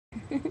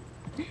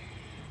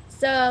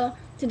So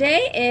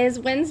today is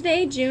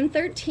Wednesday, June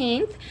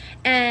 13th,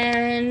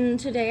 and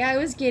today I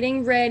was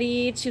getting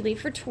ready to leave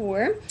for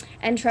tour,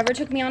 and Trevor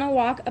took me on a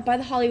walk up by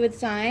the Hollywood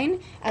sign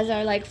as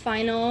our like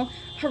final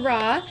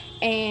hurrah,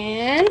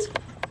 and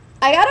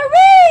I got a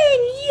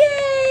ring!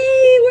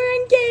 Yay! We're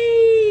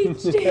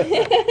engaged!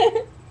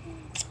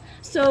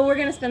 So we're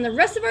gonna spend the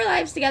rest of our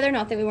lives together.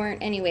 Not that we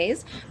weren't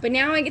anyways, but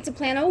now I get to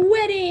plan a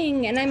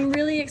wedding, and I'm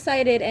really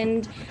excited.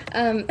 And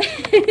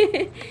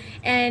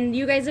and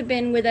you guys have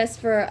been with us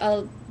for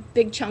a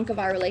big chunk of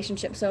our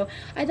relationship, so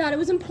I thought it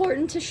was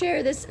important to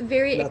share this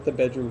very not the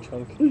bedroom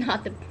chunk.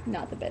 Not the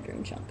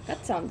bedroom chunk.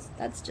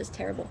 That's just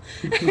terrible.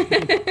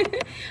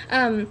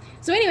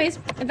 So anyways,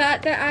 I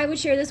thought that I would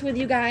share this with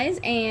you guys,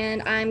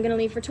 and I'm gonna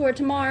leave for tour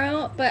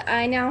tomorrow, but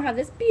I now have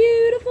this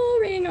beautiful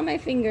ring on my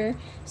finger,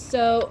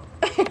 so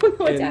I don't know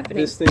what's happening.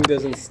 This thing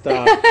doesn't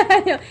stop.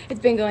 I know, it's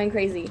been going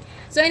crazy.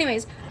 So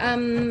anyways,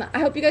 I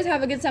hope you guys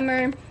have a good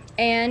summer,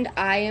 and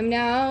I am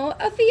now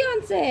a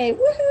fiance.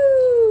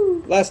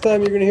 Woohoo! Last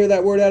time you're going to hear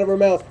that word out of her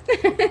mouth.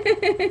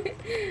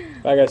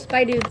 Bye, guys.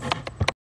 Bye, dudes.